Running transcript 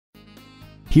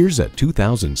Here's a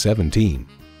 2017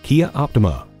 Kia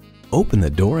Optima. Open the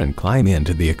door and climb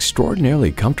into the extraordinarily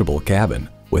comfortable cabin.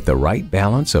 With the right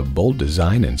balance of bold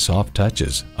design and soft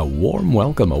touches, a warm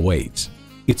welcome awaits.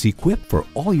 It's equipped for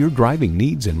all your driving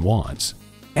needs and wants.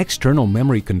 External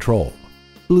memory control,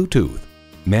 Bluetooth,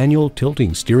 manual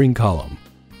tilting steering column,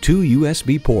 2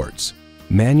 USB ports,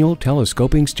 manual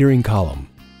telescoping steering column,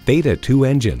 Theta 2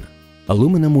 engine,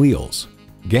 aluminum wheels,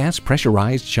 gas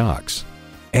pressurized shocks,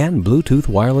 and Bluetooth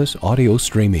wireless audio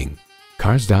streaming.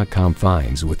 Cars.com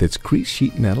finds with its creased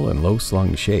sheet metal and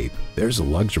low-slung shape, there's a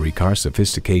luxury car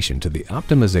sophistication to the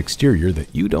Optima's exterior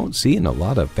that you don't see in a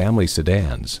lot of family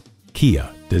sedans. Kia,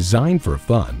 designed for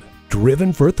fun,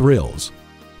 driven for thrills.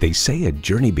 They say a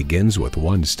journey begins with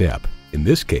one step. In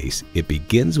this case, it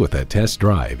begins with a test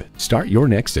drive. Start your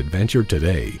next adventure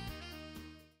today.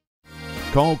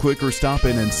 Call, click, or stop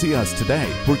in and see us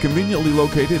today. We're conveniently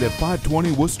located at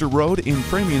 520 Worcester Road in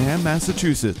Framingham,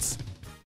 Massachusetts.